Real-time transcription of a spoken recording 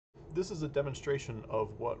This is a demonstration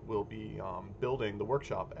of what we'll be building the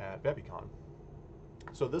workshop at vapicon.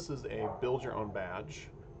 So this is a build your own badge,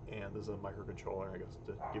 and this is a microcontroller, I guess,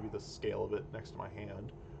 to give you the scale of it next to my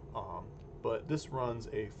hand. But this runs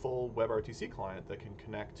a full WebRTC client that can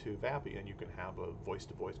connect to Vappy, and you can have a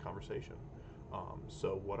voice-to-voice conversation.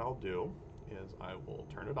 So what I'll do is I will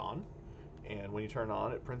turn it on, and when you turn it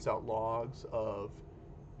on, it prints out logs of,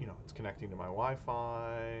 it's connecting to my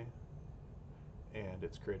Wi-Fi, and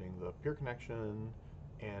it's creating the peer connection,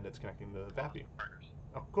 and it's connecting to Vappy.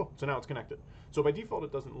 Oh, cool. So now it's connected. So by default,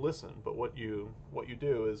 it doesn't listen, but what you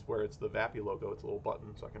do is where it's the Vappy logo, it's a little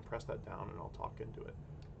button, so I can press that down and I'll talk into it.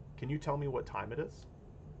 Can you tell me what time it is?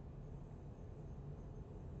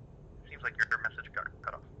 Seems like your message got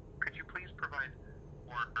cut off. Could you please provide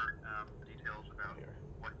more details about Here.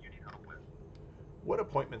 what you need help with? What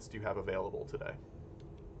appointments do you have available today?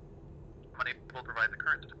 I'm unable to provide the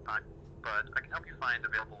current time, but I can help you find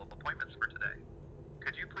available appointments for today.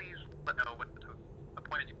 Could you please let me know what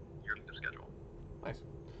appointment you're looking to schedule? Nice.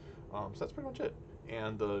 So that's pretty much it.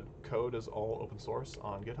 And the code is all open source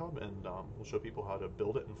on GitHub, and we'll show people how to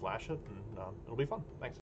build it and flash it, and it'll be fun. Thanks.